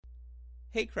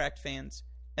Hey, Cracked fans.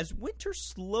 As winter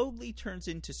slowly turns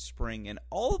into spring and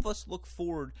all of us look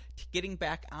forward to getting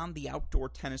back on the outdoor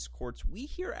tennis courts, we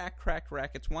here at Cracked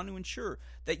Racquets want to ensure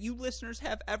that you listeners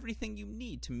have everything you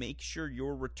need to make sure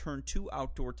your return to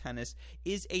outdoor tennis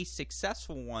is a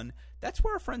successful one. That's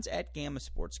where our friends at Gamma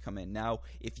Sports come in. Now,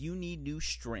 if you need new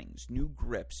strings, new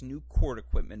grips, new court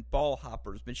equipment, ball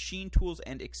hoppers, machine tools,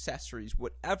 and accessories,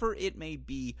 whatever it may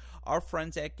be, our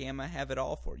friends at Gamma have it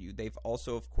all for you. They've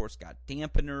also, of course, got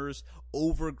dampeners,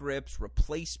 over grips,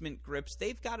 replacement grips.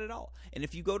 They've got it all. And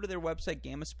if you go to their website,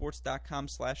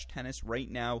 gammasports.com/tennis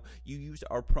right now, you use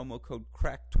our promo code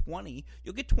CRACK20,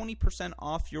 you'll get 20%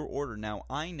 off your order. Now,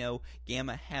 I know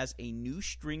Gamma has a new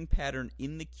string pattern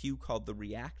in the queue called the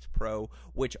React Pro,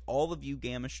 which all of you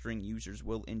Gamma string users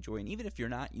will enjoy. And even if you're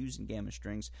not using Gamma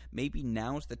strings, maybe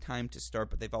now's the time to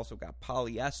start. But they've also got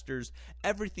polyesters,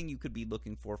 everything you could be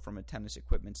looking for from a tennis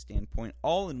equipment standpoint,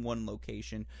 all in one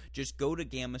location. Just go to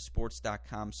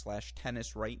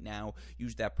gammasports.com/tennis right now.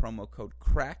 Use that promo code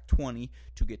CRACK20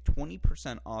 to get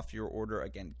 20% off your order.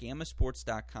 Again,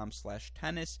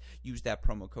 gammasports.com/tennis. Use that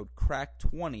promo code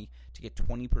CRACK20 to get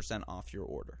 20% off your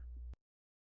order.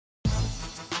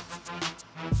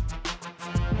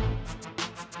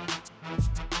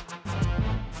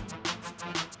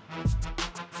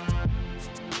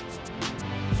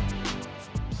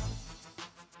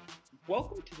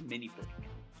 Welcome to the Mini Break,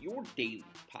 your daily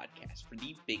podcast for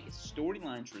the biggest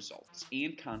storylines, results,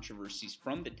 and controversies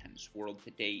from the tennis world.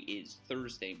 Today is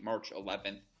Thursday, March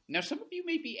 11th. Now, some of you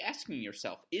may be asking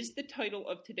yourself, is the title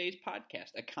of today's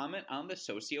podcast a comment on the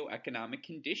socioeconomic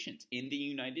conditions in the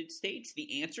United States?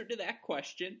 The answer to that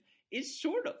question is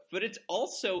sort of, but it's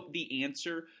also the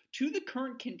answer to the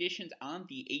current conditions on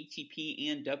the ATP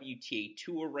and WTA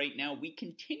Tour right now. We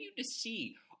continue to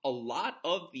see a lot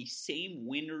of the same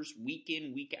winners week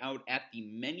in, week out at the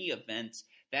many events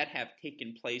that have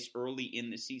taken place early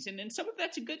in the season, and some of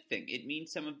that's a good thing. It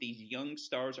means some of these young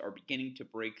stars are beginning to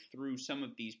break through, some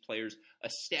of these players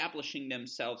establishing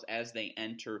themselves as they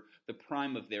enter the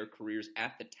prime of their careers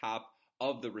at the top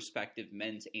of the respective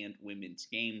men's and women's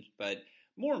games. But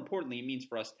more importantly, it means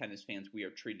for us tennis fans, we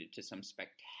are treated to some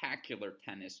spectacular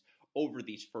tennis over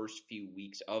these first few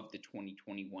weeks of the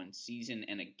 2021 season.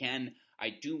 And again, I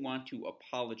do want to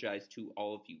apologize to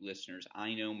all of you listeners.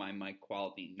 I know my mic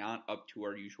quality not up to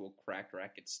our usual Cracked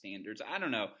Racquet standards. I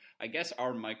don't know. I guess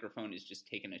our microphone is just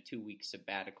taking a 2-week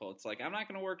sabbatical. It's like, I'm not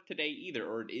going to work today either,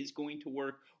 or it is going to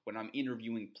work when I'm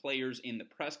interviewing players in the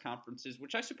press conferences,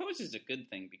 which I suppose is a good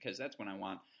thing because that's when I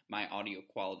want my audio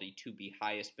quality to be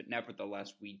highest. But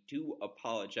nevertheless, we do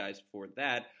apologize for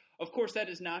that. Of course, that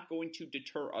is not going to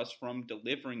deter us from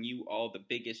delivering you all the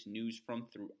biggest news from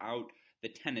throughout the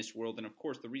tennis world. And of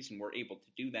course, the reason we're able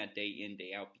to do that day in,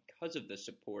 day out, because of the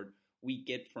support we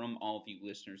get from all of you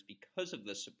listeners, because of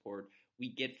the support we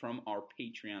get from our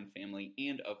Patreon family,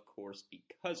 and of course,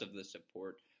 because of the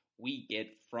support we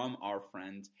get from our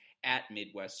friends at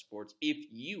Midwest Sports. If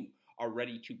you are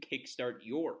ready to kickstart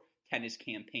your tennis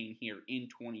campaign here in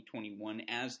 2021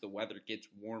 as the weather gets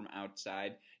warm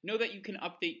outside, know that you can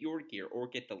update your gear or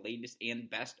get the latest and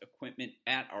best equipment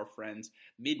at our friends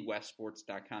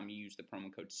MidwestSports.com. You use the promo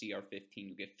code CR15,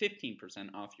 you get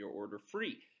 15% off your order,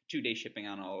 free 2-day shipping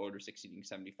on all orders exceeding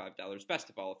 $75. Best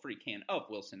of all, a free can of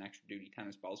Wilson Extra Duty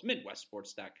tennis balls.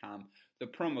 MidwestSports.com. The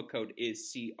promo code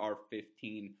is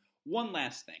CR15. One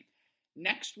last thing.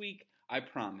 Next week, I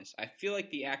promise, I feel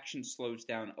like the action slows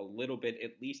down a little bit,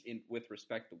 at least with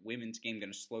respect to the women's game.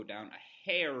 Going to slow down a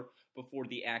hair before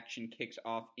the action kicks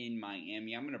off in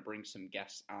Miami. I'm going to bring some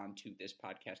guests onto this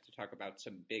podcast to talk about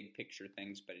some big picture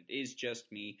things, but it is just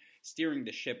me steering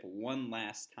the ship one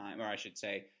last time, or I should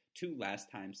say 2 last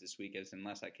times this week,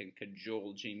 unless I can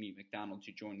cajole Jamie McDonald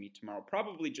to join me tomorrow.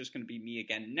 Probably just going to be me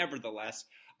again. Nevertheless,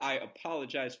 I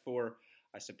apologize for,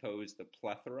 I suppose, the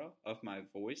plethora of my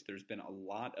voice. There's been a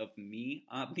lot of me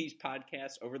on these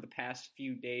podcasts over the past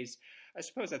few days. I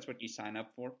suppose that's what you sign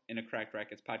up for in a Cracked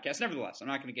Racquets podcast. Nevertheless, I'm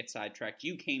not going to get sidetracked.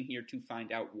 You came here to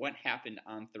find out what happened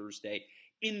on Thursday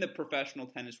in the professional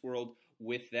tennis world.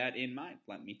 With that in mind,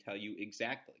 let me tell you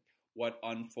exactly what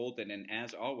unfolded. And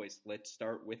as always, let's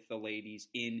start with the ladies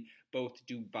in both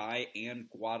Dubai and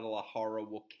Guadalajara.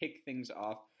 We'll kick things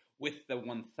off with the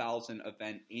 1000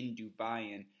 event in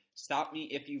Dubai. And stop me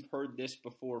if you've heard this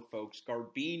before, folks.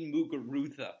 Garbine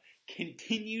Muguruza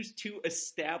continues to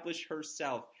establish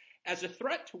herself as a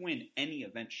threat to win any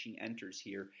event she enters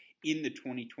here in the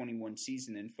 2021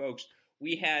 season. And folks,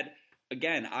 we had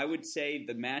again, I would say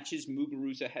the matches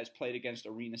Muguruza has played against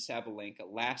Aryna Sabalenka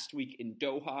last week in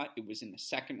Doha, it was in the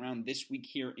second round. This week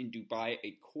here in Dubai,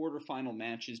 a quarterfinal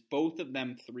matches, both of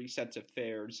them three-set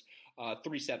affairs.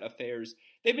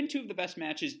 They've been two of the best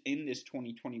matches in this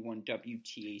 2021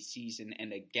 WTA season.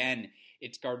 And again,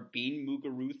 it's Garbine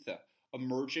Muguruza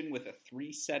emerging with a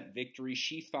three-set victory.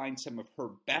 She finds some of her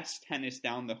best tennis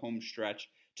down the home stretch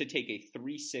to take a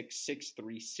 3-6,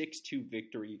 6-3, 6-2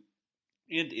 victory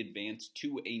and advance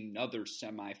to another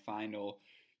semifinal.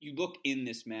 You look in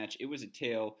this match, it was a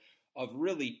tale of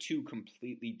really two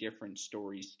completely different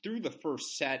stories. Through the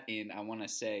first set in, I want to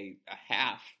say, a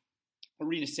half,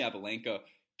 Aryna Sabalenka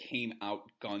came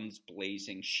out guns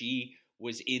blazing. She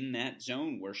was in that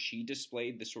zone where she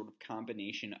displayed the sort of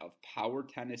combination of power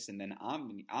tennis and then,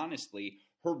 honestly,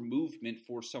 her movement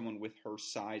for someone with her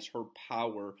size, her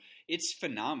power, it's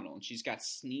phenomenal. And she's got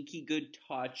sneaky good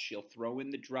touch. She'll throw in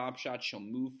the drop shot. She'll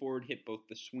move forward, hit both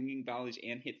the swinging volleys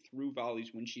and hit through volleys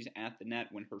when she's at the net,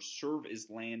 when her serve is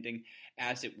landing,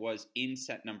 as it was in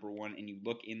set number one. And you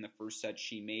look in the first set,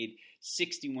 she made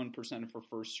 61% of her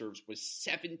first serves, was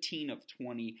 17 of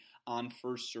 20 on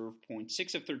first serve points,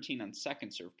 6 of 13 on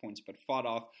second serve points, but fought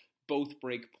off both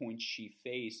break points she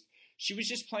faced. She was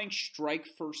just playing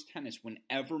strike-first tennis.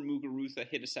 Whenever Muguruza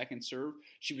hit a second serve,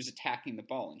 she was attacking the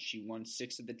ball, and she won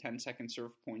 6 of the 10 second serve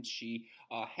points she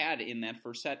had in that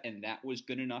first set, and that was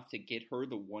good enough to get her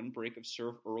the one break of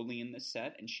serve early in the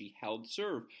set, and she held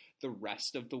serve the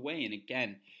rest of the way. And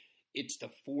again, it's the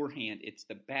forehand, it's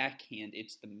the backhand,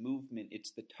 it's the movement,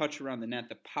 it's the touch around the net,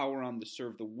 the power on the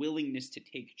serve, the willingness to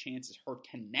take chances, her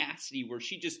tenacity where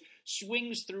she just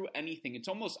swings through anything. It's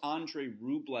almost Andre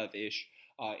Rublev-ish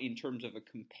in terms of a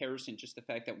comparison, just the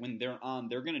fact that when they're on,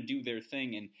 they're going to do their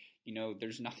thing, and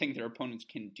there's nothing their opponents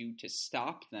can do to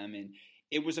stop them. And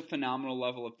it was a phenomenal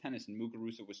level of tennis, and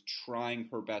Muguruza was trying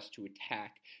her best to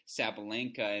attack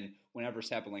Sabalenka, and whenever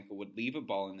Sabalenka would leave a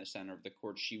ball in the center of the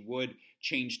court, she would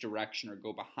change direction or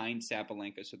go behind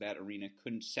Sabalenka so that Aryna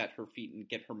couldn't set her feet and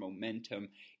get her momentum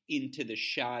into the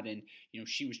shot. And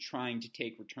she was trying to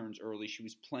take returns early. She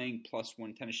was playing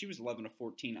 +1 tennis. She was 11 of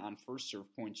 14 on first serve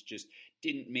points, just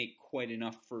didn't make quite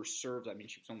enough first serves. I mean,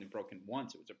 she was only broken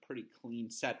once. It was a pretty clean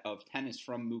set of tennis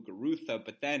from Muguruza,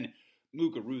 but then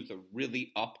Muguruza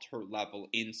really upped her level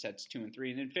in sets 2 and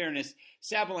 3. And in fairness,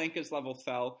 Sabalenka's level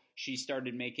fell. She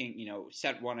started making,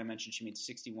 set 1, I mentioned she made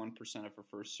 61% of her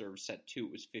first serve. Set 2,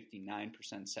 it was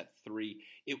 59%. Set 3,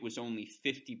 it was only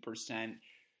 50%.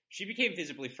 She became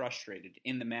visibly frustrated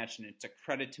in the match, and it's a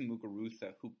credit to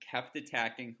Muguruza, who kept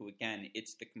attacking, who, again,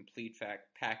 it's the complete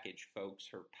package, folks.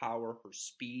 Her power, her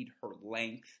speed, her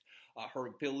length, her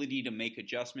ability to make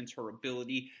adjustments, her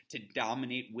ability to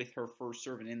dominate with her first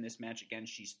serve. And in this match, again,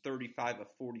 she's 35 of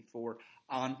 44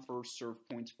 on first serve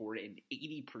points for an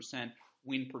 80%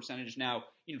 win percentage. Now,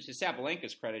 to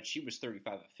Sabalenka's credit, she was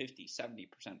 35 of 50, 70%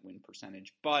 win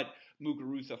percentage. But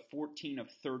Muguruza, 14 of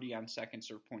 30 on second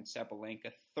serve points.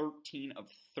 Sabalenka, 13 of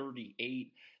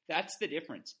 38. That's the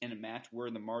difference in a match where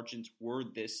the margins were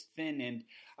this thin. And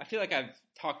I feel like I've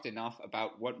talked enough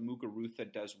about what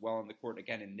Muguruza does well on the court.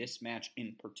 Again, in this match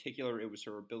in particular, it was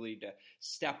her ability to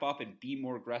step up and be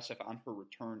more aggressive on her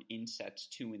return in sets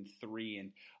 2 and 3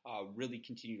 and really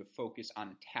continue to focus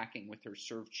on attacking with her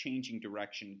serve, changing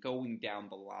direction, going down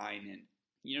the line. And,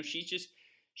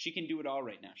 she can do it all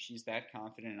right now. She's that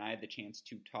confident, and I had the chance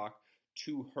to talk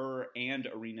to her and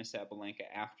Aryna Sabalenka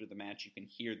after the match. You can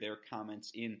hear their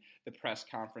comments in the press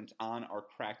conference on our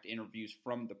cracked interviews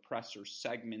from the presser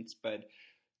segments. But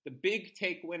the big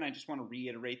takeaway, and I just want to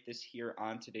reiterate this here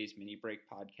on today's Mini Break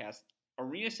podcast,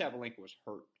 Aryna Sabalenka was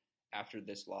hurt after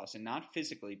this loss, and not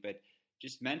physically, but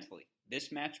just mentally.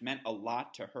 This match meant a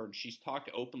lot to her, and she's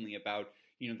talked openly about,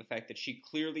 the fact that she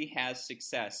clearly has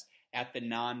success at the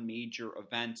non-major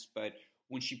events, but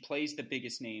when she plays the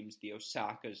biggest names, the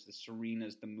Osakas, the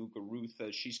Serenas, the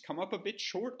Muguruza, she's come up a bit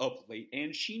short of late,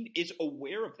 and she is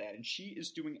aware of that, and she is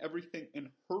doing everything in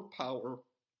her power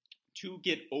to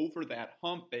get over that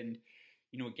hump. And,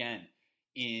 again,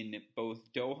 in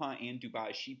both Doha and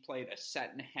Dubai, she played a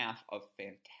set and a half of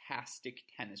fantastic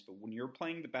tennis. But when you're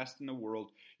playing the best in the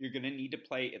world, you're going to need to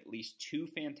play at least 2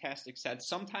 fantastic sets,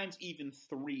 sometimes even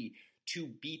 3, to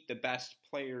beat the best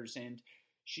players. And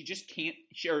she just can't,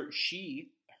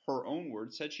 her own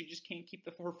words, said she just can't keep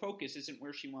her focus isn't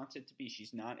where she wants it to be.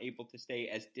 She's not able to stay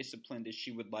as disciplined as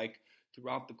she would like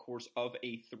throughout the course of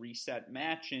a 3-set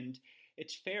match. And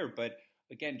it's fair, but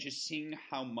again, just seeing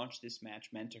how much this match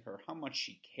meant to her, how much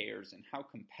she cares, and how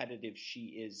competitive she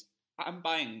is, I'm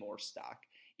buying more stock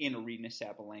in Aryna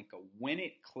Sabalenka. When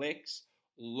it clicks,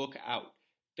 look out.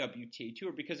 WTA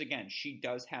Tour because, again, she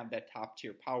does have that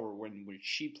top-tier power. When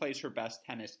she plays her best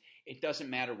tennis, it doesn't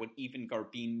matter what even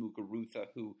Garbine Muguruza,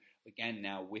 who, again,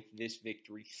 now with this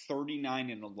victory,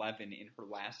 39-11 in her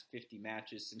last 50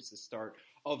 matches since the start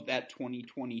of that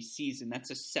 2020 season.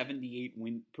 That's a 78%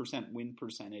 win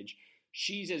percentage.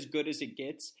 She's as good as it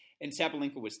gets, and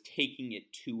Sabalenka was taking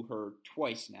it to her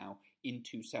twice now in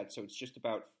 2 sets. So it's just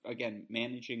about, again,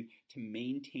 managing to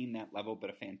maintain that level, but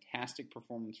a fantastic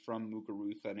performance from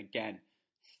Muguruza. And again,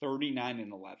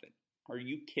 39-11. Are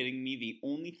you kidding me? The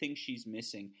only thing she's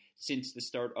missing since the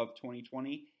start of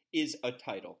 2020 is a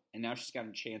title. And now she's got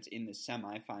a chance in the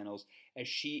semifinals as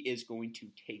she is going to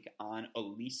take on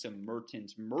Elise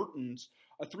Mertens. Mertens,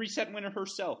 a 3-set winner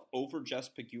herself over Jess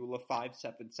Pegula,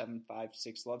 5-7, 7-5,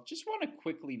 6-love. Just want to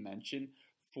quickly mention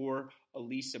for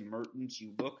Elise Mertens,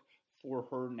 you look for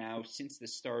her now since the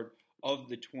start of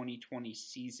the 2020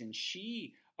 season.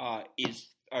 She is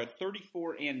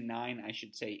 34-9, I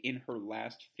should say, in her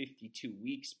last 52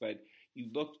 weeks, but you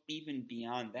look even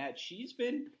beyond that, she's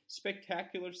been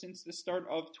spectacular since the start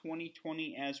of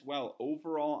 2020 as well.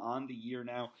 Overall on the year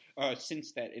now,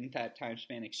 since that, in that time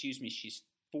span, she's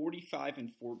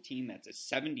 45-14. That's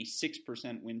a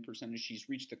 76% win percentage. She's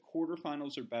reached the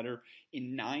quarterfinals or better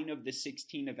in 9 of the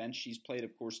 16 events she's played.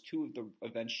 Of course, 2 of the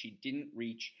events she didn't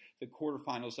reach the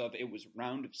quarterfinals of. It was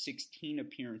round of 16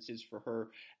 appearances for her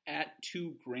at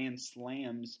 2 Grand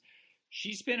Slams.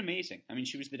 She's been amazing. I mean,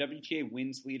 she was the WTA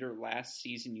wins leader last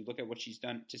season. You look at what she's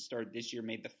done to start this year,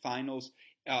 made the finals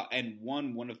and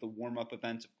won one of the warm-up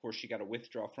events. Of course, she got a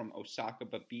withdrawal from Osaka,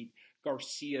 but beat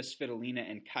Garcia, Svitolina,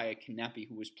 and Kaya Kanepi,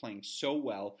 who was playing so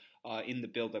well in the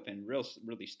build-up and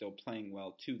really still playing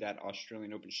well to that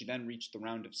Australian Open. She then reached the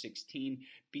round of 16,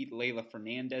 beat Leylah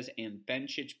Fernandez and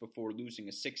Bencic before losing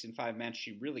a 6-5 match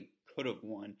she really could have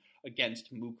won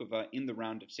against Mukova in the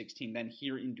round of 16. Then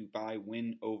here in Dubai,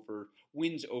 wins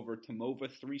over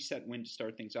Tomova, 3-set win to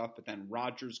start things off, but then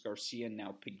Rogers, Garcia,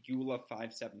 now Pegula,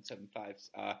 5-7,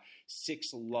 7-5,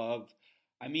 6-love.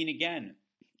 I mean, again,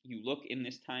 you look in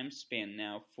this time span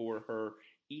now for her,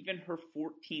 even her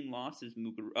 14 losses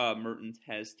Mertens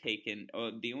has taken.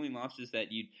 The only losses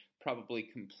that you'd probably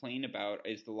complain about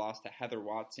is the loss to Heather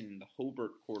Watson in the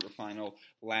Hobart quarterfinal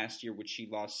last year, which she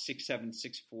lost 6-7,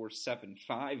 6-4,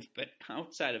 7-5. But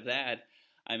outside of that,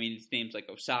 I mean, it's names like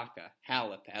Osaka,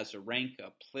 Halep,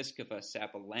 Azarenka, Pliskova,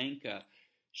 Sabalenka.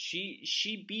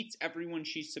 She beats everyone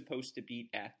she's supposed to beat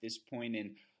at this point.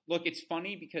 And look, it's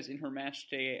funny because in her match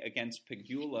today against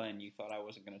Pegula, and you thought I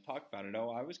wasn't going to talk about it.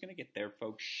 Oh, I was going to get there,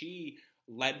 folks. She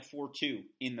led 4-2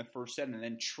 in the first set and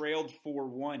then trailed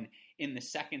 4-1 in the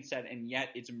second set, and yet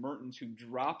it's Mertens who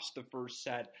drops the first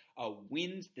set,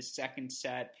 wins the second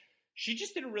set. She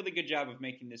just did a really good job of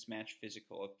making this match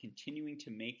physical, of continuing to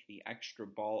make the extra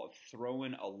ball, of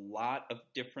throwing a lot of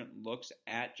different looks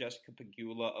at Jessica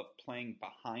Pegula, of playing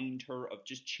behind her, of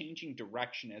just changing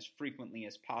direction as frequently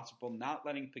as possible, not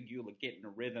letting Pegula get in a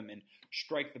rhythm and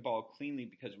strike the ball cleanly,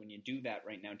 because when you do that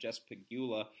right now, Jessica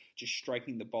Pegula just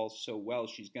striking the ball so well,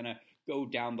 she's going to go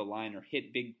down the line or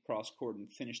hit big cross court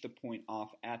and finish the point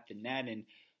off at the net. And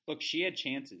look, she had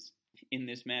chances in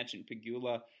this match, and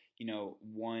Pegula,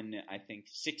 won, I think,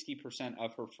 60%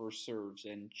 of her first serves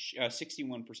and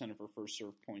 61% of her first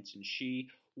serve points, and she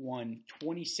won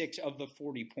 26 of the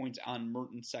 40 points on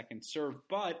Mertens' second serve.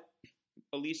 But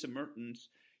Elise Mertens,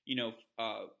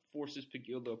 forces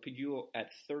Pegula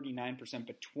at 39%,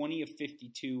 but 20 of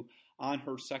 52 on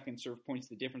her second serve points.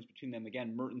 The difference between them,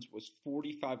 again, Mertens was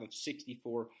 45 of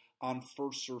 64 on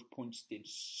first serve points, did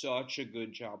such a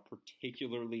good job,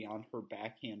 particularly on her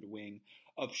backhand wing,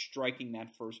 of striking that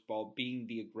first ball, being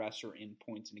the aggressor in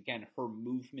points. And again, her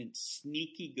movement,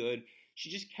 sneaky good.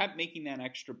 She just kept making that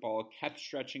extra ball, kept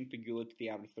stretching Pegula to the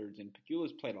outer thirds, and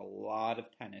Pegula's played a lot of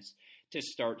tennis to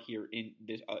start here in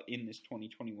this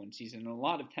 2021 season, and a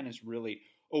lot of tennis really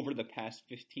over the past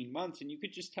 15 months, and you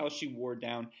could just tell she wore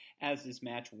down as this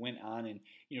match went on. And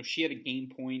she had a game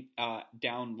point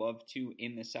down love to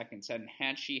in the second set, and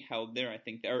had she held there,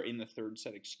 or in the third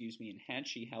set, and had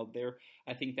she held there,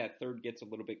 I think that third gets a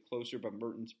little bit closer, but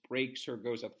Mertens breaks her,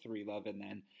 goes up 3-love, and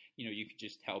then you could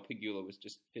just tell Pegula was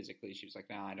just physically, she was like,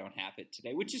 no, I don't have it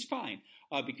today, which is fine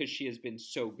because she has been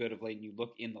so good of late. And you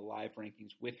look in the live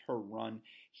rankings with her run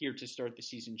here to start the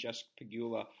season, Jessica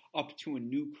Pegula up to a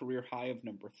new career high of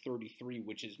number 33,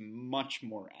 which is much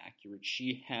more accurate.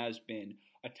 She has been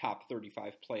a top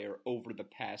 35 player over the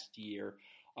past year.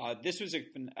 This was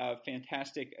a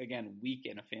fantastic, again, week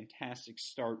and a fantastic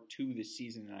start to the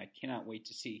season, and I cannot wait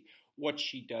to see what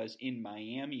she does in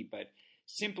Miami. But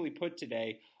simply put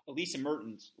today, Elise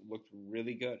Mertens looked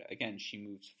really good. Again, she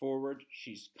moves forward.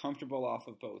 She's comfortable off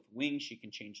of both wings. She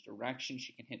can change direction.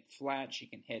 She can hit flat. She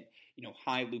can hit,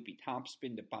 high loopy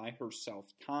topspin to buy herself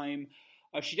time.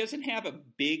 She doesn't have a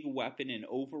big weapon and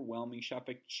overwhelming shot,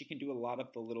 but she can do a lot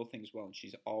of the little things well, and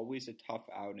she's always a tough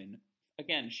out. And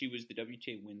again, she was the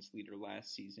WTA wins leader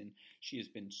last season. She has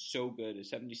been so good, a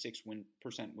 76%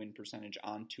 win percentage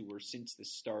on tour since the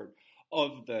start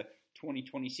of the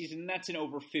 2020 season, and that's in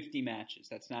over 50 matches.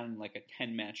 That's not in like a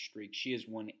 10-match streak. She has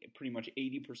won pretty much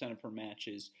 80% of her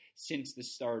matches since the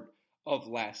start of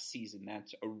last season.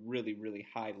 That's a really, really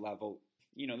high level.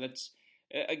 That's,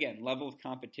 again, level of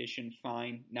competition,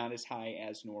 fine, not as high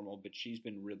as normal, but she's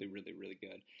been really, really, really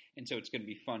good. And so it's going to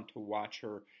be fun to watch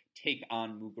her take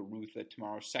on Muguruza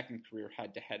tomorrow. Second career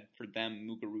head-to-head for them.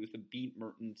 Muguruza beat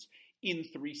Mertens in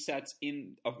 3 sets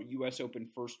in a U.S. Open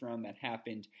first round that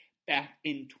happened back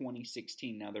in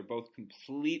 2016. Now, they're both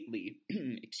completely,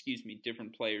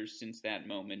 different players since that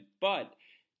moment, but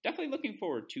definitely looking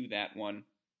forward to that one.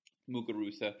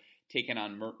 Muguruza taking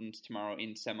on Mertens tomorrow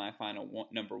in semifinal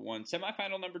number 1.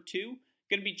 Semifinal number 2,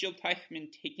 going to be Jill Teichmann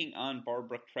taking on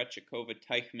Barbara Krejcikova.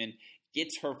 Teichmann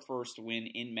gets her first win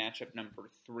in matchup number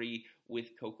 3 with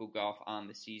Coco Gauff on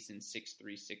the season,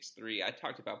 6-3, 6-3. I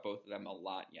talked about both of them a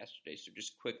lot yesterday, so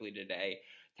just quickly today,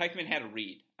 Teichmann had a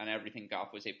read on everything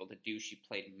Gauff was able to do. She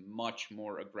played much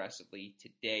more aggressively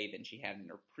today than she had in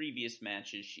her previous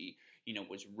matches. She,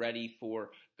 was ready for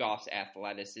Gauff's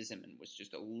athleticism and was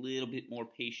just a little bit more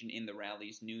patient in the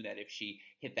rallies, knew that if she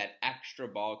hit that extra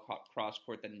ball cross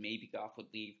court, then maybe Gauff would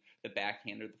leave the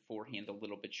backhand or the forehand a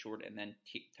little bit short, and then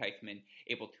Teichmann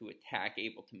able to attack,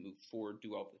 able to move forward,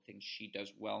 do all the things she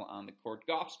does well on the court.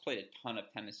 Gauff's played a ton of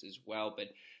tennis as well, but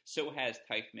so has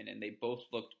Teichmann, and they both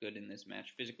looked good in this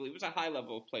match physically. It was a high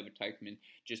level of play with Teichmann,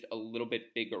 just a little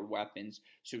bit bigger weapons,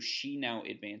 so she now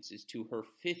advances to her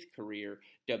 5th career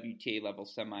WTA level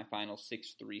semifinal,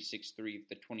 6-3, 6-3,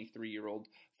 the 23-year-old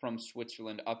from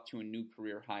Switzerland, up to a new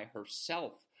career high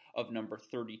herself of number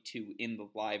 32 in the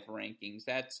live rankings.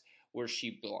 That's where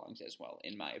she belongs as well,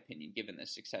 in my opinion, given the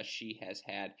success she has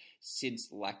had since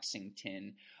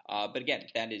Lexington. But again,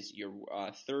 that is your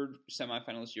 3rd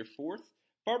semifinalist. Your 4th,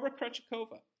 Barbara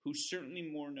Krejcikova, who's certainly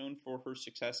more known for her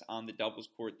success on the doubles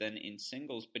court than in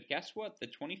singles. But guess what? The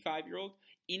 25-year-old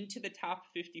into the top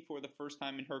 50 for the first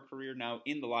time in her career. Now,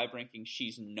 in the live rankings,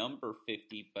 she's number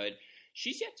 50, but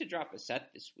she's yet to drop a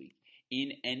set this week.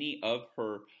 In any of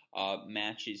her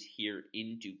matches here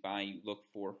in Dubai, you look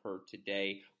for her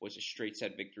today was a straight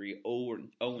set victory, 0-2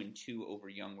 over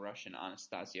young Russian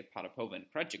Anastasia Potapova. And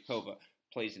Krejcikova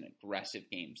plays an aggressive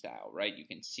game style, right? You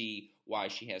can see why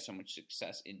she has so much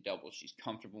success in doubles. She's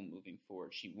comfortable moving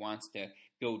forward. She wants to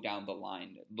go down the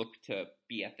line, look to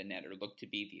be at the net or look to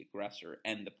be the aggressor,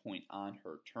 end the point on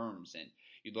her terms. And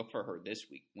you look for her this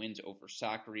week, wins over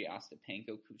Sakkari,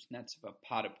 Ostapenko, Kuznetsova,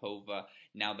 Potapova,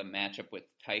 now the matchup with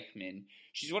Teichmann.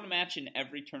 She's won a match in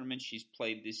every tournament she's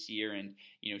played this year, and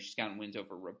she's gotten wins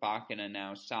over Rybakina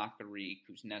now, Sakkari,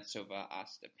 Kuznetsova,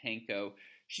 Ostapenko.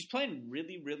 She's playing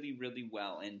really, really, really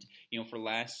well. And, for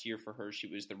last year for her, she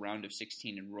was the round of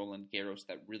 16 in Roland Garros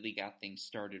that really got things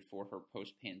started for her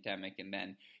post-pandemic. And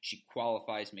then she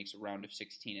qualifies, makes a round of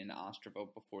 16 in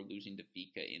Ostrovo before losing to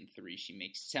Vika in 3. She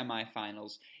makes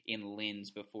semifinals in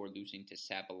Linz before losing to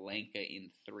Sabalenka in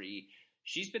 3.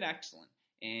 She's been excellent.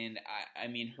 And,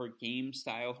 her game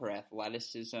style, her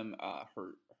athleticism,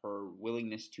 her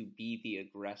willingness to be the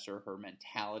aggressor, her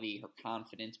mentality, her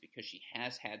confidence, because she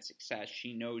has had success.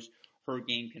 She knows her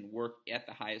game can work at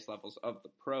the highest levels of the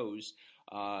pros.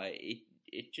 The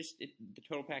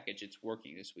total package, it's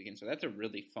working this weekend. So that's a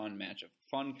really fun match, a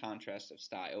fun contrast of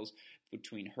styles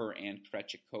between her and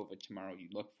Krejcikova tomorrow. You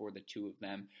look for the two of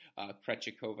them.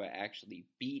 Krejcikova actually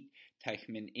beat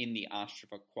Teichmann in the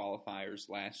Ostrava qualifiers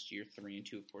last year,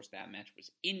 3-2. Of course, that match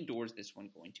was indoors. This one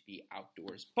going to be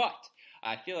outdoors. But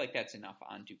I feel like that's enough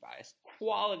on Dubai.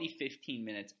 Quality 15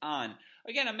 minutes on,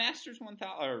 again, a Masters 1000,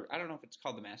 or I don't know if it's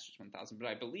called the Masters 1000, but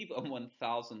I believe a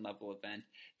 1000 level event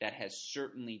that has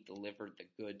certainly delivered the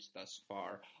goods thus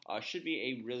far. Should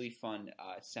be a really fun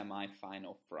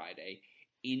semifinal Friday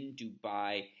in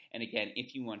Dubai. And again,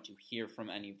 if you want to hear from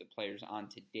any of the players on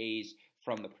today's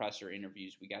From the Presser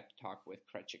interviews, we got to talk with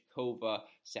Krejcikova,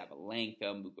 Sabalenka,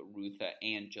 Muguruza,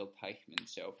 and Jill Teichmann.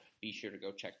 So be sure to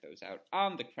go check those out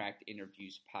on the Cracked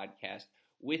Interviews podcast.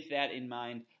 With that in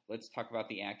mind, let's talk about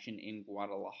the action in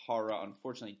Guadalajara.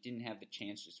 Unfortunately, didn't have the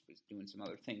chance, just was doing some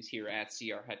other things here at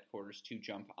CR headquarters to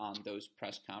jump on those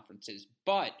press conferences.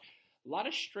 But A lot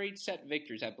of straight set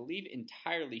victories, I believe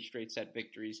entirely straight set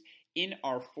victories in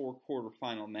our 4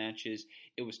 quarterfinal matches.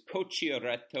 It was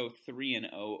Cocciaretto 3-0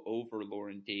 over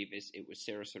Lauren Davis. It was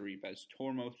Sara Sorribes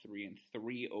Tormo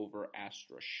 3-3 over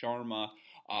Astra Sharma.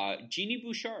 Genie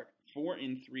Bouchard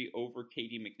 4-3 over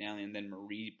Katie McNally, and then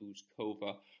Marie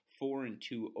Buzkova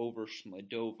 4-2 over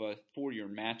Shmedova. For your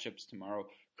matchups tomorrow,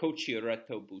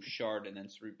 Cocciaretto, Bouchard, and then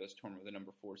Sorribes Tormo, the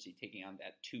number 4 seed, taking on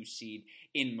that 2 seed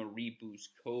in Marie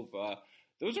Buzkova.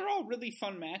 Those are all really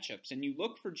fun matchups, and you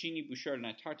look for Genie Bouchard, and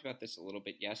I talked about this a little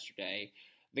bit yesterday.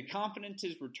 The confidence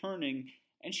is returning,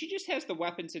 and she just has the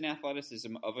weapons and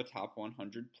athleticism of a top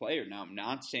 100 player. Now, I'm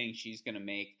not saying she's going to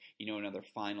make, another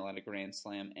final at a Grand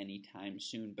Slam anytime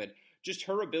soon, but just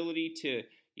her ability to,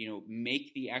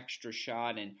 make the extra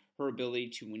shot, and her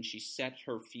ability to, when she sets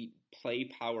her feet, play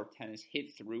power tennis, hit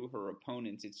through her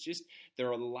opponents. It's just, there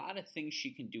are a lot of things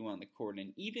she can do on the court.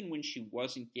 And even when she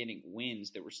wasn't getting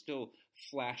wins, there were still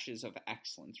flashes of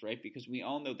excellence, right? Because we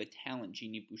all know the talent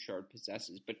Genie Bouchard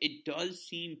possesses. But it does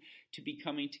seem to be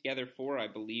coming together for, I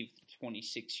believe, the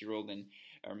 26-year-old,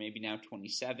 or maybe now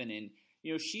 27. And,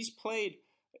 she's played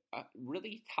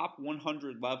really top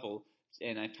 100 level.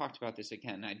 And I talked about this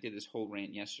again. I did this whole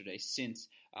rant yesterday since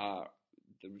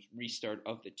the restart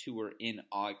of the tour in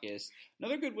August.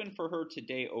 Another good win for her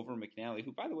today over McNally,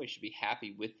 who, by the way, should be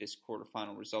happy with this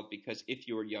quarterfinal result, because if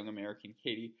you're a young American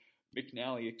Katie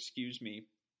McNally,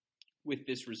 with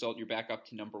this result, you're back up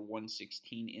to number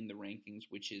 116 in the rankings,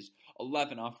 which is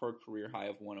 11 off her career high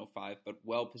of 105, but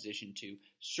well positioned to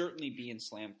certainly be in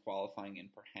Slam qualifying, and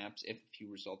perhaps, if a few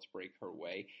results break her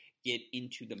way, get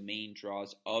into the main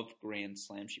draws of Grand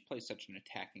Slam. She plays such an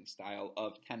attacking style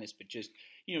of tennis, but just,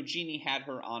 Genie had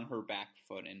her on her back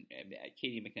foot, and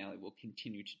Katie McNally will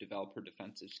continue to develop her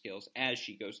defensive skills as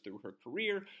she goes through her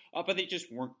career, but they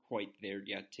just weren't quite there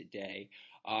yet today.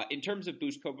 In terms of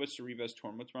Buzkova, Sorribes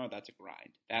Tormo tomorrow, that's a grind.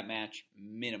 That match,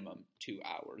 minimum 2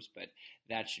 hours, but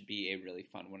that should be a really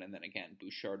fun one. And then again,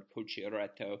 Bouchard,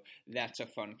 Cocciaretto, that's a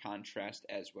fun contrast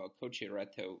as well.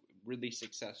 Cocciaretto, really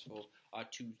successful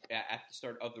at the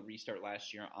start of the restart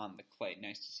last year on the clay.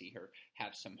 Nice to see her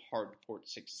have some hard court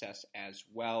success as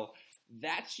well.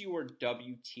 That's your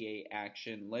WTA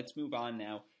action. Let's move on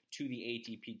now to the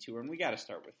ATP Tour, and we got to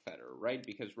start with Federer, right?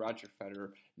 Because Roger Federer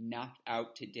knocked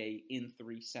out today in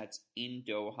 3 sets in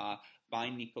Doha by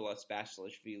Nicolas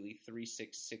Basilashvili,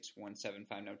 3-6, 6-1,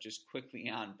 7-5. Now, just quickly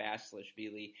on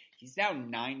Basilashvili, he's now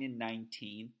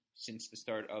 9-19 since the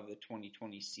start of the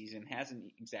 2020 season. Hasn't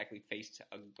exactly faced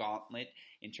a gauntlet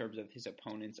in terms of his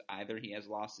opponents either. He has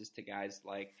losses to guys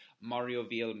like Mario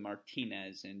Villa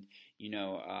Martinez, and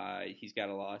he's got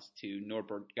a loss to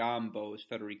Norbert Gambos,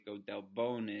 Federico Del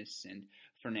Bonis, and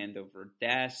Fernando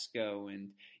Verdasco, and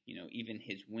even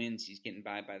his wins, he's getting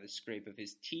by the scrape of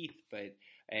his teeth,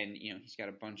 and he's got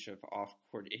a bunch of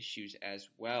off-court issues as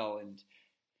well. And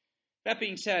that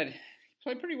being said,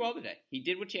 played pretty well today. He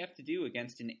did what you have to do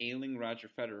against an ailing Roger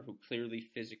Federer, who clearly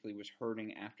physically was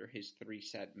hurting after his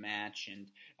 3-set match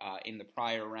and in the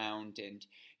prior round, and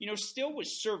still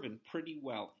was serving pretty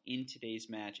well in today's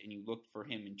match. And you looked for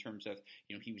him in terms of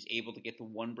he was able to get the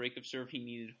one break of serve he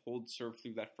needed, hold serve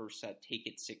through that first set, take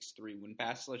it 6-3. When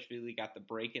Basilashvili got the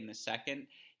break in the second,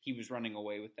 he was running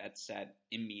away with that set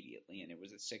immediately, and it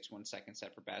was a 6-1 second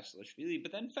set for Basilashvili.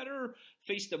 But then Federer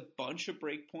faced a bunch of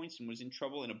break points and was in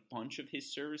trouble in a bunch of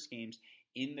his service games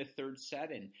in the third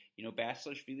set. And,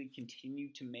 Basilashvili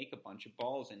continued to make a bunch of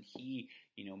balls, and he,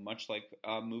 much like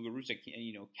Muguruza,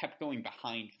 kept going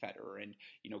behind Federer and,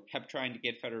 kept trying to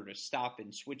get Federer to stop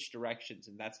and switch directions.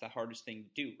 And that's the hardest thing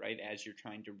to do, right, as you're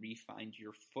trying to re-find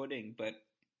your footing. But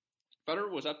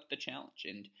Federer was up to the challenge,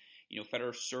 and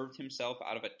Federer served himself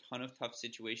out of a ton of tough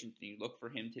situations. And you look for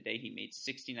him today, he made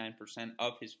 69%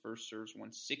 of his first serves,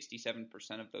 won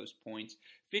 67% of those points,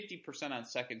 50% on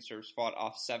second serves, fought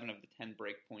off 7 of the 10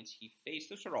 break points he faced.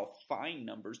 Those are all fine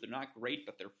numbers. They're not great,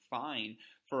 but they're fine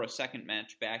for a second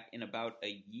match back in about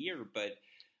a year. But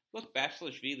look,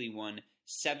 Basilashvili won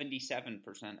 77%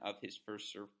 of his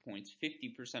first serve points,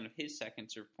 50% of his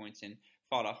second serve points, and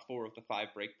fought off 4 of the 5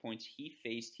 break points he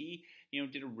faced. He,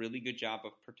 did a really good job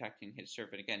of protecting his serve.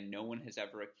 And again, no one has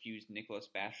ever accused Nicolas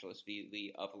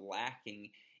Basilashvili of lacking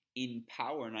in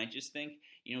power. And I just think,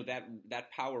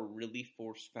 that power really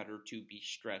forced Federer to be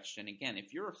stretched. And again,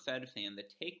 if you're a Fed fan, the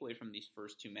takeaway from these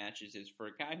first 2 matches is, for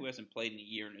a guy who hasn't played in a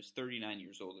year and is 39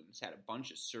 years old and has had a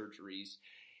bunch of surgeries,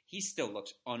 he still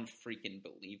looks unfreaking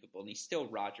believable, and he's still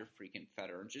Roger freaking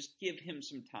Federer. Just give him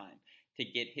some time to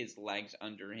get his legs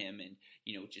under him and,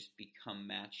 just become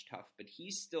match tough. But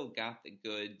he's still got the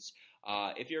goods.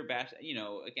 If you're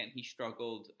again, he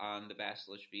struggled on the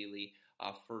Basilashvili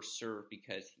first serve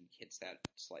because he hits that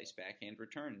slice backhand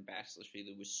return. And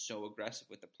Basilashvili was so aggressive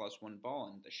with the +1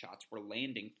 ball, and the shots were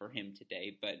landing for him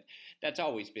today. But that's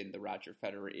always been the Roger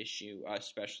Federer issue,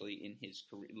 especially in his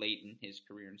career, late in his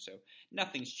career. And so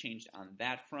nothing's changed on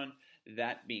that front.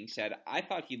 That being said, I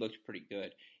thought he looked pretty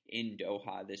good in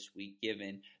Doha this week,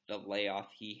 given the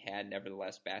layoff he had.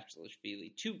 Nevertheless,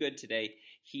 Basilashvili, too good today.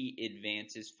 He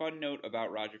advances. Fun note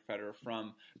about Roger Federer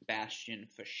from Bastian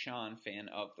Fashan, friend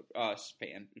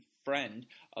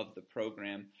of the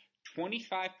program.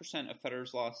 25% of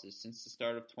Federer's losses since the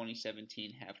start of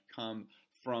 2017 have come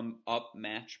from up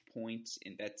match points,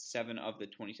 and that's 7 of the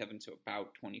 27, so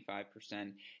about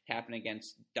 25%. Happened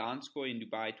against Donskoy in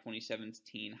Dubai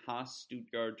 2017, Haas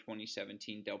Stuttgart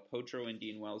 2017, Del Potro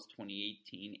Indian Wells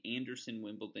 2018, Anderson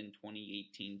Wimbledon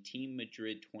 2018, Team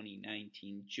Madrid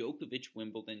 2019, Djokovic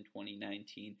Wimbledon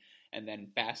 2019, and then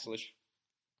Basilashvili,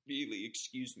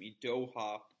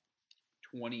 Doha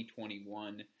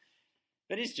 2021.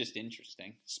 That is just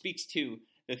interesting. Speaks to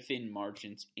the thin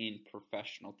margins in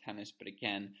professional tennis. But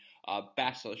again,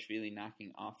 Basilashvili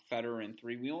knocking off Federer in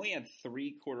 3. We only had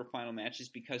 3 quarterfinal matches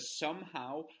because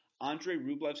somehow Andrei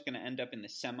Rublev's going to end up in the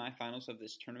semifinals of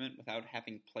this tournament without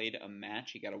having played a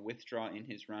match. He got a withdraw in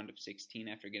his round of 16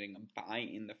 after getting a bye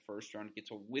in the first round.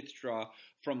 Gets a withdraw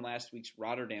from last week's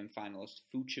Rotterdam finalist,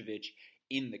 Fucsovics,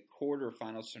 in the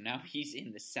quarterfinals. So now he's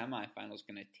in the semifinals,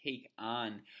 going to take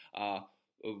on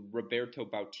Roberto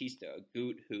Bautista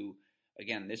Agut, who,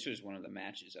 again, this was one of the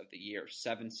matches of the year.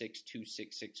 7-6,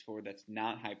 2-6, 6-4. That's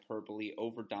not hyperbole.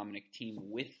 Over Dominic Thiem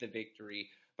with the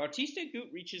victory. Bautista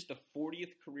Agut reaches the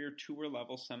 40th career tour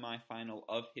level semifinal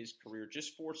of his career.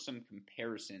 Just for some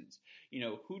comparisons,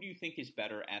 who do you think is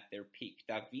better at their peak,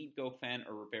 David Goffin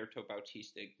or Roberto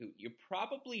Bautista Agut? You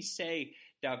probably say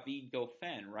David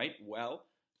Goffin, right? Well,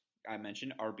 I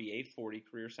mentioned RBA 40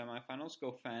 career semifinals.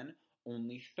 Goffin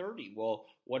only 30. Well,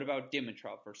 what about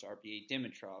Dimitrov versus RBA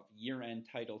Dimitrov, year-end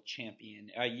title champion,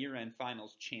 year-end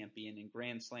finals champion, and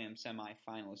Grand Slam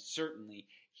semifinalist? Certainly,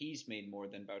 he's made more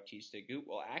than Bautista Agut.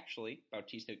 Well, actually,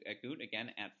 Bautista Agut, again,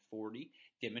 at 40.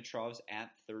 Dimitrov's at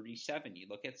 37. You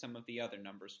look at some of the other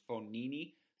numbers.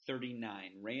 Fognini,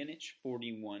 39. Raonic,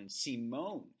 41.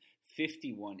 Simone,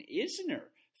 51. Isner,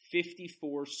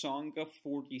 54, Tsonga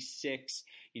 46.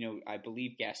 I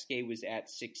believe Gasquet was at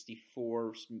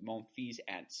 64, Monfils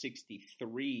at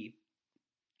 63.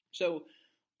 So,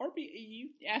 you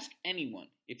ask anyone,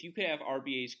 if you could have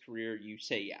RBA's career, you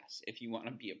say yes. If you want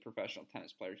to be a professional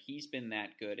tennis player, he's been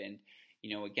that good. And,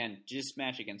 again, this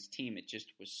match against Thiem, it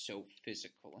just was so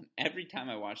physical. And every time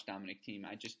I watch Dominic Thiem,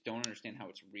 I just don't understand how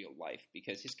it's real life,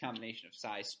 because his combination of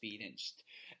size, speed, and just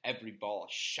every ball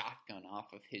a shotgun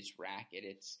off of his racket,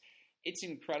 it's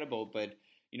incredible. But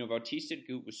Bautista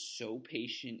Agut was so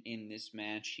patient in this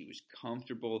match. He was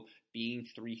comfortable being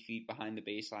 3 feet behind the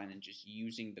baseline and just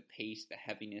using the pace, the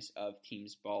heaviness of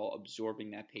Thiem's ball,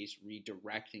 absorbing that pace,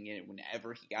 redirecting it.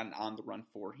 Whenever he got an on-the-run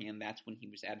forehand, that's when he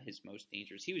was at his most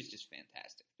dangerous. He was just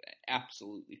fantastic today.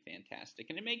 Absolutely fantastic.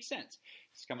 And it makes sense.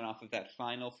 He's coming off of that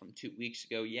final from 2 weeks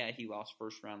ago. Yeah, he lost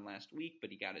first round last week, but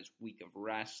he got his week of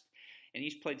rest. And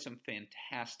he's played some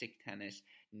fantastic tennis.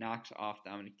 Knocks off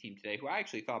Dominic Thiem today, who I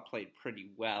actually thought played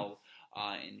pretty well.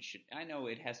 I know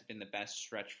it hasn't been the best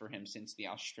stretch for him since the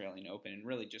Australian Open, and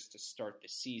really just to start the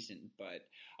season. But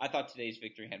I thought today's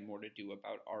victory had more to do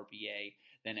about RBA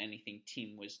than anything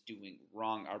Thiem was doing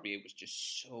wrong. RBA was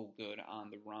just so good on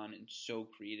the run and so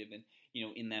creative. And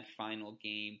in that final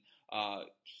game,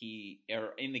 he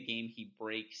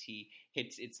breaks, he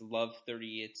hits, it's love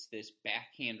 30, it's this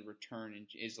backhand return,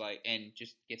 and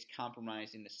just gets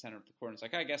compromised in the center of the court. And it's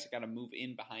like, I guess I got to move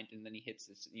in behind, and then he hits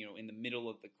this, in the middle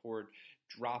of the court,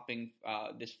 dropping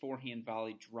this forehand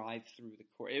volley drive through the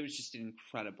court. It was just an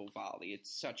incredible volley.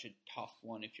 It's such a tough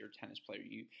one if you're a tennis player.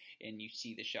 You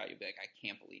see the shot, you'll be like, I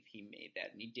can't believe he made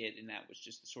that, and he did, and that was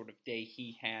just the sort of day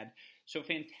he had. So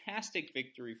fantastic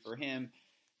victory for him.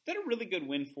 Then a really good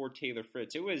win for Taylor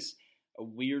Fritz. It was a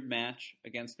weird match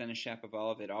against Denis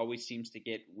Shapovalov. It always seems to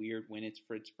get weird when it's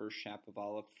Fritz versus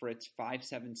Shapovalov. Fritz,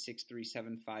 5-7,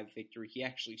 6-3, 7-5 victory. He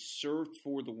actually served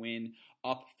for the win,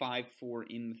 up 5-4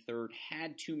 in the third.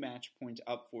 Had 2 match points,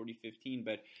 up 40-15,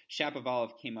 but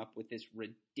Shapovalov came up with this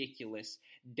ridiculous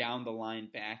down-the-line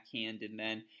backhand, and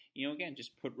then, again,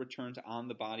 just put returns on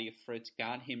the body of Fritz,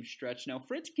 got him stretched. Now,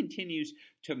 Fritz continues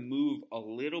to move a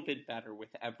little bit better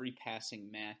with every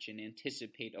passing match and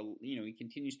he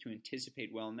continues to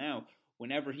anticipate well now.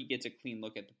 Whenever he gets a clean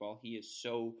look at the ball, he is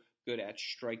so good at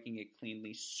striking it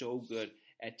cleanly, so good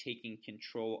at taking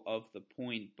control of the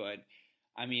point. But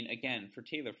I mean, again, for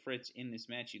Taylor Fritz in this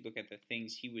match, you look at the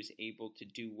things he was able to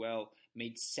do well.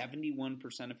 Made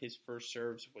 71% of his first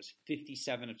serves, was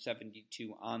 57 of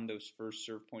 72 on those first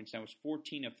serve points. Now, it was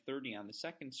 14 of 30 on the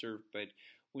second serve, but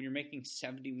when you're making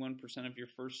 71% of your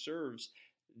first serves,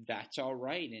 that's all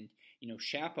right. And,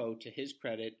 Shapo, to his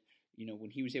credit,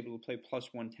 when he was able to play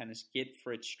 +1 tennis, get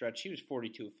Fritz stretch, he was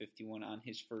 42 of 51 on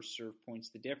his first serve points.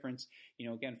 The difference,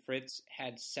 again, Fritz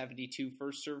had 72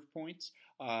 first serve points.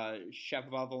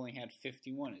 Shapovalov only had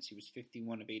 51, as he was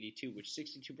 51 of 82, which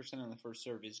 62% on the first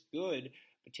serve is good,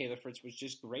 but Taylor Fritz was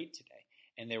just great today.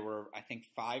 And there were, I think,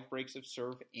 5 breaks of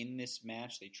serve in this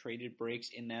match. They traded breaks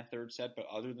in that third set, but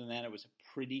other than that, it was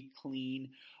a pretty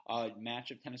clean match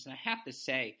of tennis. And I have to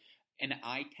say, an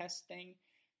eye test thing,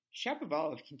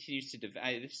 Shapovalov continues to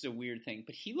this is a weird thing,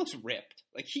 but he looks ripped.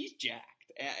 Like, he's jacked.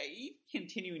 He's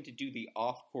continuing to do the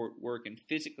off-court work, and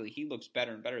physically he looks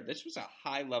better and better. This was a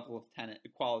high level of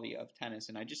quality of tennis,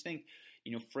 and I just think,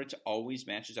 Fritz always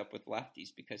matches up with lefties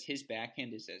because his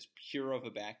backhand is as pure of a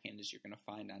backhand as you're going to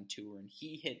find on tour. And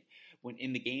he hit, when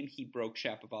in the game he broke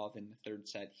Shapovalov in the third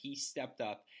set, he stepped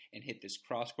up and hit this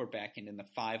cross-court backhand in the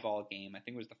 5-all game. I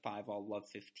think it was the 5-all Love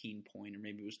 15 point, or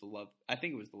maybe it was the Love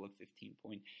 15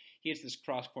 point. He hits this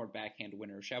cross-court backhand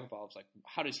winner. Shapovalov's like,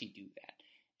 how does he do that?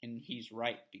 And he's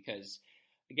right, because,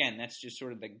 again, that's just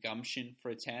sort of the gumption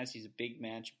Fritz has. He's a big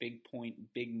match, big point,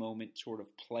 big moment sort of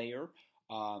player.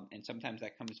 And sometimes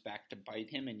that comes back to bite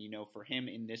him. And, for him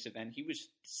in this event, he was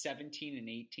 17 and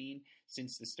 18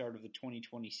 since the start of the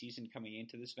 2020 season coming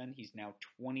into this event. He's now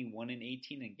 21 and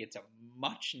 18 and gets a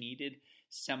much-needed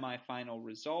semifinal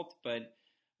result. But,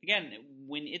 again,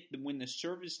 when the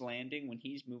serve is landing, when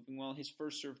he's moving well, his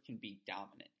first serve can be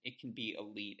dominant. It can be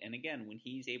elite. And again, when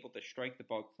he's able to strike the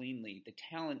ball cleanly, the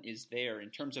talent is there. In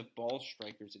terms of ball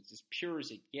strikers, it's as pure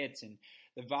as it gets. And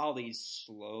the volleys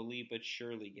slowly but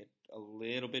surely get a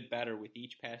little bit better with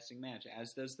each passing match,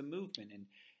 as does the movement. And,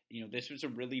 this was a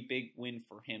really big win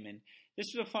for him. And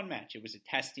this was a fun match. It was a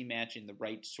testy match in the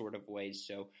right sort of ways.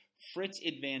 So Fritz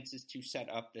advances to set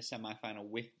up the semifinal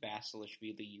with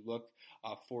Basilashvili. You look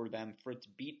for them. Fritz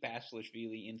beat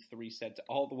Basilashvili in 3 sets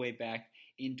all the way back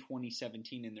in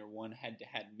 2017 in their one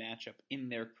head-to-head matchup in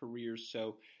their careers.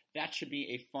 So that should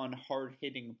be a fun,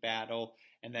 hard-hitting battle.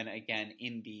 And then again,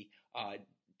 in the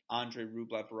Andre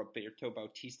Rublev-Roberto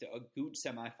Bautista Agut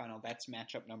semifinal, that's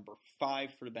matchup number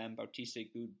 5 for them. Bautista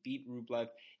Agut beat Rublev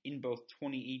in both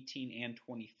 2018 and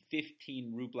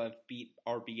 2015. Rublev beat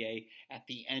RBA at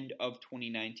the end of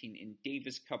 2019 in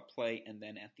Davis Cup play, and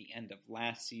then at the end of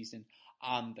last season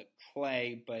on the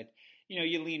clay. But,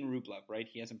 you lean Rublev, right?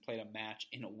 He hasn't played a match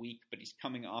in a week, but he's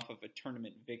coming off of a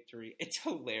tournament victory. It's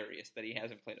hilarious that he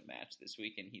hasn't played a match this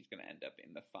week, and he's going to end up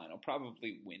in the final,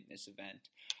 probably win this event.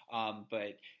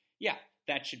 But yeah,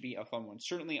 that should be a fun one.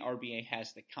 Certainly RBA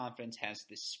has the confidence, has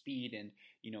the speed, and,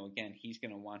 again, he's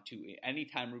going to want to,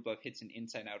 anytime Rublev hits an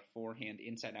inside-out forehand,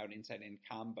 inside-out, inside-in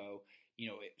combo,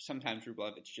 sometimes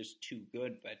Rublev, it's just too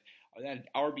good, but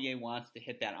that RBA wants to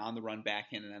hit that on-the-run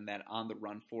backhand and then that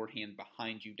on-the-run forehand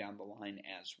behind you down the line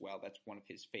as well. That's one of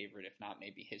his favorite, if not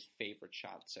maybe his favorite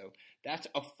shot. So that's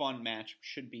a fun match.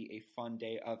 Should be a fun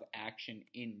day of action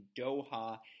in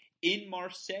Doha. In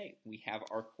Marseille, we have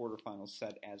our quarterfinals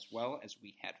set as well, as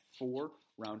we had 4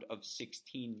 round of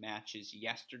 16 matches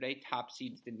yesterday. Top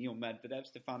seeds Daniil Medvedev,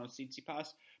 Stefanos Tsitsipas,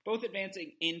 both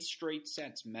advancing in straight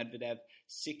sets. Medvedev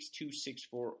 6-2,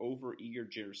 6-4 over Igor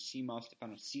Gerasimov.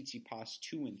 Stefanos Tsitsipas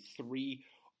 2-3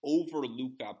 over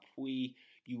Luca Pouille.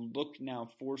 You look now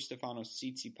for Stefanos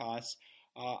Tsitsipas.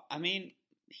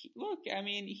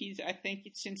 He's, I think,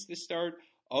 since the start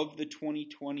of the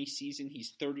 2020 season,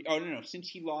 he's 30. Oh, no. Since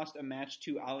he lost a match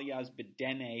to Alias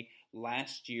Bedene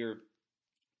last year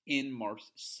in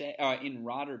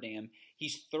Rotterdam,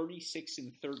 he's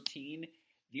 36-13.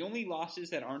 The only losses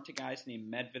that aren't to guys named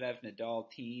Medvedev, Nadal,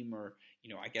 Thiem, or,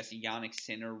 I guess Jannik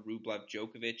Sinner, Rublev,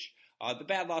 Djokovic. The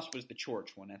bad loss was the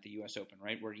Coric one at the U.S. Open,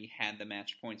 right, where he had the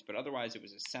match points. But otherwise, it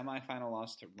was a semifinal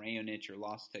loss to Raonic, or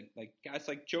loss to guys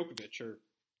like Djokovic, or,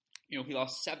 he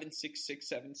lost 7-6,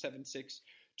 6-7, 7-6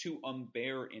 to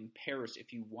Humbert in Paris.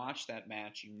 If you watch that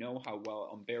match, you know how well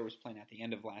Humbert was playing at the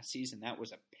end of last season. That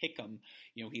was a pick'em.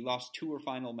 He lost tour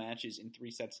final matches in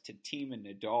 3 sets to Thiem and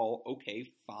Nadal. Okay,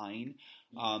 fine.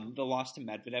 The loss to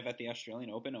Medvedev at the Australian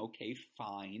Open. Okay,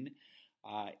 fine.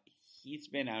 He's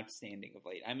been outstanding of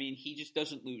late. He just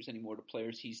doesn't lose anymore to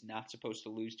players he's not supposed to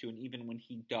lose to, and even when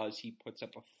he does, he puts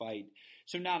up a fight.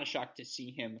 So not a shock to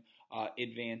see him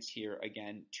advance here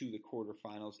again to the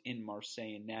quarterfinals in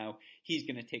Marseille, and now he's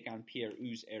going to take on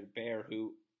Pierre-Hugues Herbert,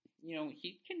 who,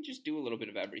 he can just do a little bit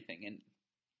of everything. And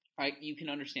you can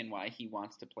understand why he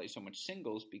wants to play so much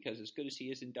singles, because as good as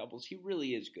he is in doubles, he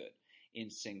really is good in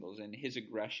singles. And his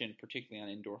aggression, particularly on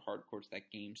indoor hard courts,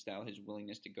 that game style, his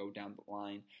willingness to go down the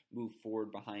line, move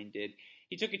forward behind it.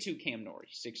 He took it to Cam Norrie,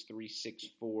 6-3,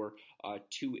 6-4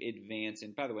 to advance.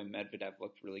 And by the way, Medvedev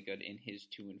looked really good in his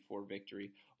 2-4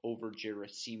 victory over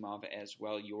Gerasimov as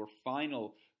well. Your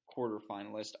final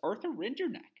quarterfinalist, Arthur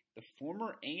Rinderknech, the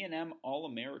former A&M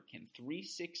All-American,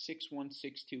 3-6, 6-1,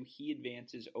 6-2. He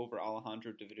advances over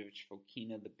Alejandro Davidovich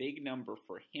Fokina. The big number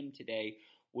for him today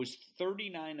was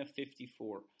 39 of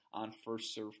 54 on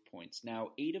first serve points.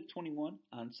 Now, 8 of 21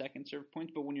 on second serve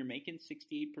points, but when you're making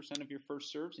 68% of your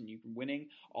first serves and you're winning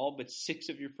all but 6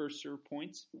 of your first serve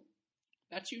points,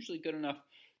 that's usually good enough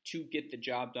to get the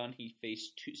job done. He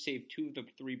saved 2 of the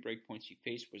 3 break points he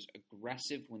faced, was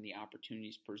aggressive when the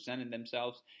opportunities presented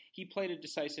themselves. He played a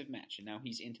decisive match, and now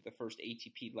he's into the first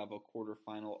ATP level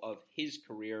quarterfinal of his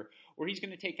career, where he's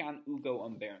going to take on Ugo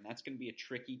Humbert, and that's going to be a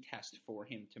tricky test for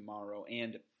him tomorrow.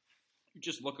 And you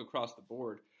just look across the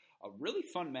board, a really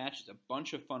fun match. There's a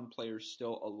bunch of fun players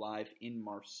still alive in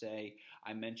Marseille.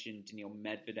 I mentioned Daniil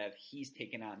Medvedev. He's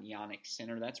taken on Jannik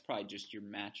Sinner. That's probably just your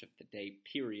match of the day,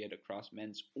 period, across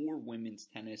men's or women's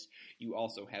tennis. You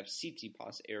also have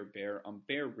Tsitsipas, Herbert,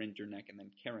 Humbert, Rinderknech, and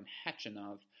then Karen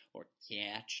Khachanov, or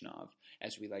Khachanov,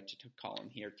 as we like to call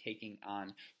him here, taking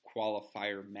on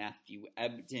qualifier Matthew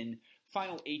Ebden.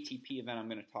 Final ATP event I'm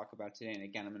going to talk about today, and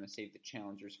again, I'm going to save the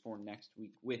challengers for next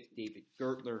week with David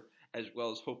Gertler, as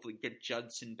well as hopefully get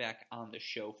Judson back on the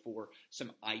show for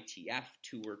some ITF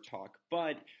Tour talk.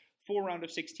 But 4 round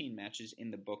of 16 matches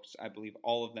in the books, I believe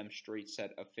all of them straight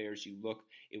set affairs. You look,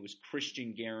 it was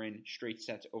Christian Guerin, straight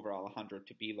sets over Alejandro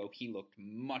Tabilo. He looked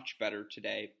much better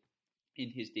today in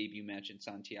his debut match in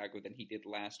Santiago than he did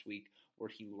last week, where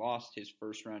he lost his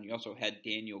first round. You also had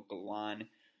Daniel Galan,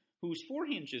 whose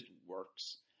forehand just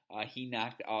works. He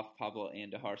knocked off Pablo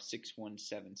Andujar 6-1,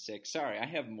 7-6. Sorry, I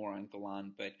have more on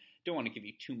Galan, but don't want to give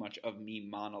you too much of me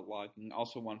monologuing.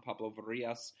 Also won Pablo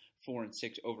Varillas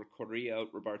 4-6 over Correa,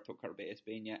 Roberto Carballes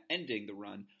Baena, ending the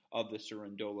run of the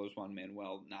Cirondolos. Juan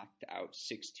Manuel knocked out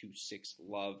 6-2,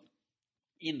 6-love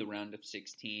in the round of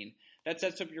 16. That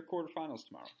sets up your quarterfinals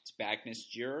tomorrow. It's Magnus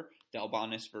Djur,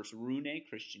 Delbonis versus Rune,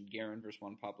 Christian Guerin versus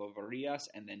Juan Pablo Varillas,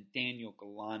 and then Daniel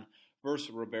Galan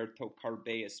versus Roberto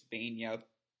Carballes Baena.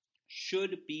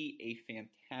 Should be a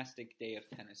fantastic day of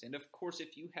tennis. And of course,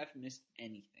 if you have missed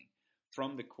anything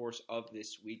from the course of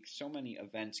this week, so many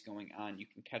events going on, you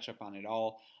can catch up on it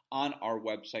all on our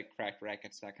website,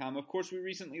 crackrackets.com. Of course, we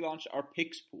recently launched our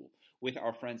picks pool with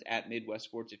our friends at Midwest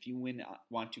Sports. If you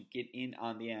want to get in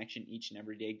on the action each and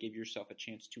every day, give yourself a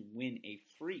chance to win a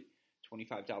free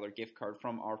 $25 gift card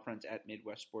from our friends at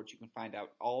Midwest Sports. You can find out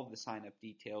all of the sign-up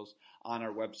details on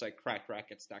our website,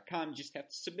 crackrackets.com. You just have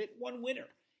to submit one winner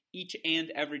each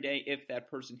and every day. If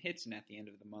that person hits, and at the end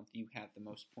of the month you have the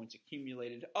most points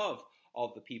accumulated of all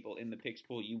of the people in the picks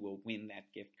pool, you will win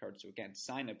that gift card. So again,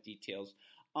 sign-up details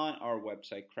on our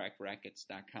website,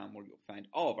 crackrackets.com, where you'll find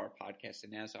all of our podcasts.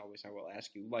 And as always, I will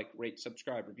ask you, like, rate,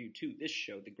 subscribe, review to this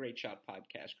show, the Great Shot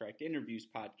Podcast, Cracked Interviews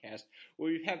Podcast,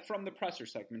 where we have from the presser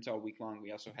segments all week long.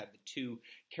 We also have the 2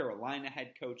 Carolina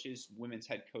head coaches, women's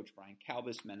head coach Brian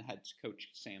Kalbas, men's head coach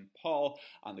Sam Paul.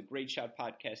 On the Great Shot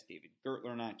Podcast, David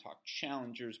Gertler and I talk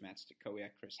challengers. Matt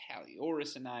Stakowiak, Chris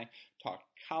Halioris, and I talk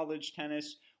college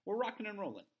tennis. We're rocking and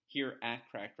rolling here at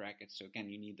Cracked Rackets. So again,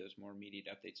 you need those more immediate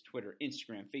updates. Twitter,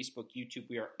 Instagram, Facebook, YouTube.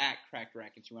 We are at Cracked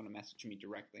Rackets. You want to message me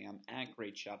directly, I'm at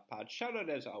Great Shot Pod. Shout out,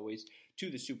 as always, to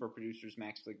the super producers,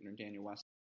 Max Fligner and Daniel West,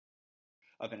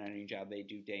 of an editing job they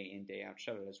do day in, day out.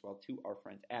 Shout out as well to our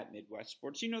friends at Midwest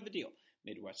Sports. You know the deal.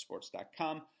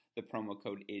 MidwestSports.com. The promo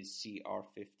code is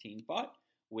CR15. But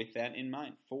with that in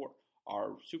mind, for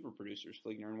our super producers,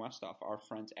 Fligner and Westhoff, our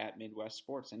friends at Midwest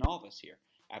Sports, and all of us here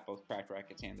at both Cracked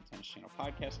Rackets and the Tennis Channel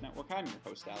Podcast Network, I'm your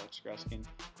host, Alex Gruskin.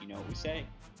 You know what we say.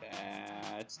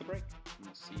 That's the break. And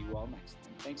we'll see you all next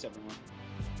time. Thanks, everyone.